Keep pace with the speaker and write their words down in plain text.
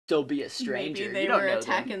still be a stranger. Maybe they were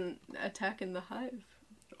attacking the hive.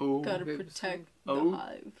 Oh, gotta protect the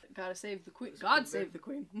hive. Gotta save the queen. God save the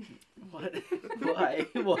queen. What? Why?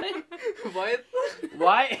 What? What?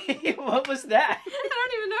 Why? What was that? I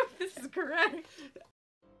don't even know if this is correct.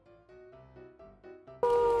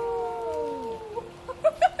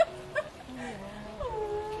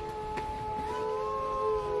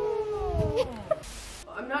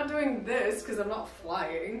 I'm not doing this because I'm not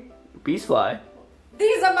flying. Bees fly.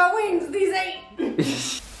 These are my wings. These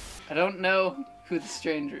ain't. I don't know who the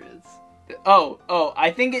stranger is. Oh, I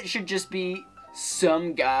think it should just be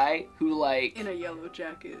some guy who, like... In a yellow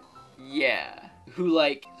jacket. Yeah. Who,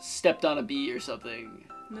 like, stepped on a bee or something.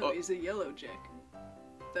 No, he's a yellow jacket.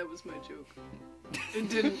 That was my joke. It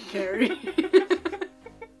didn't carry.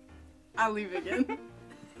 I'll leave again.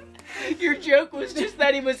 Your joke was just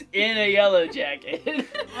that he was in a yellow jacket. Well,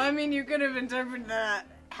 I mean, you could have interpreted that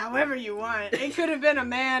however you want. It could have been a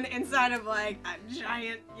man inside of, like, a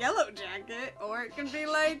giant yellow jacket, or it could be,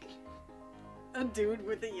 like, a dude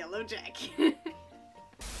with a yellow jacket.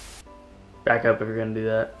 Back up if you're gonna do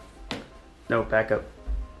that. No, back up.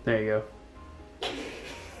 There you go.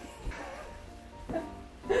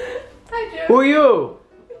 Hi, Joe. Who are you?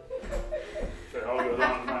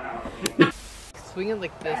 Swing it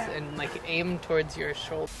like this and like aim towards your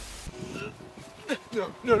shoulder.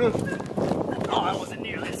 No. Oh, I wasn't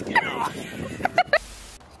near this. Get off.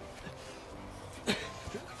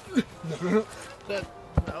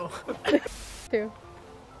 No. 2,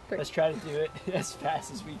 3. Let's try to do it as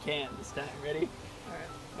fast as we can this time. Ready? Alright.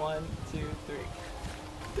 1, 2,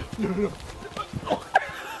 3. No.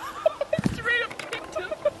 Straight up kicked him.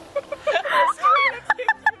 Straight up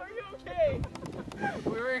kicked him. Are you okay?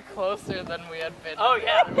 We were closer than we had been. Oh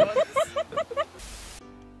yeah.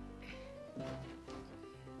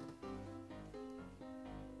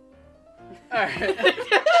 Alright.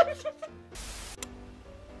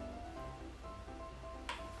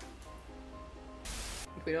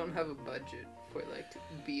 We don't have a budget for like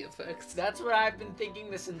bee effects. That's what I've been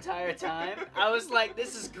thinking this entire time. I was like,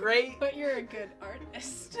 this is great, But you're a good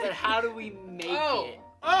artist. but how do we make it?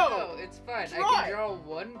 Oh, it's fine. Try. I can draw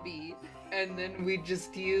one bee, and then we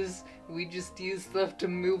just use stuff to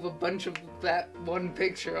move a bunch of that one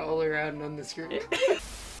picture all around on the screen.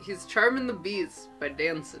 He's charming the bees by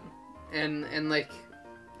dancing, and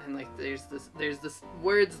there's this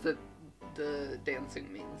words that the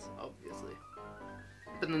dancing means, obviously.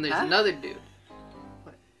 But then there's another dude.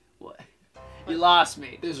 What? You lost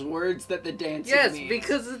me. There's words that the dancing means. Yes,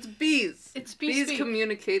 because it's bees. It's bee bees speak.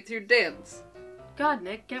 communicate through dance. God,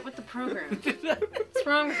 Nick, get with the program. What's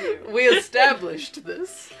wrong with you? We established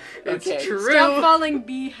this. It's Okay. true. Stop falling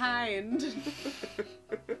behind.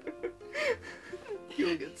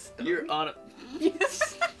 You'll get stuck. You're on a...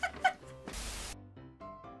 Yes.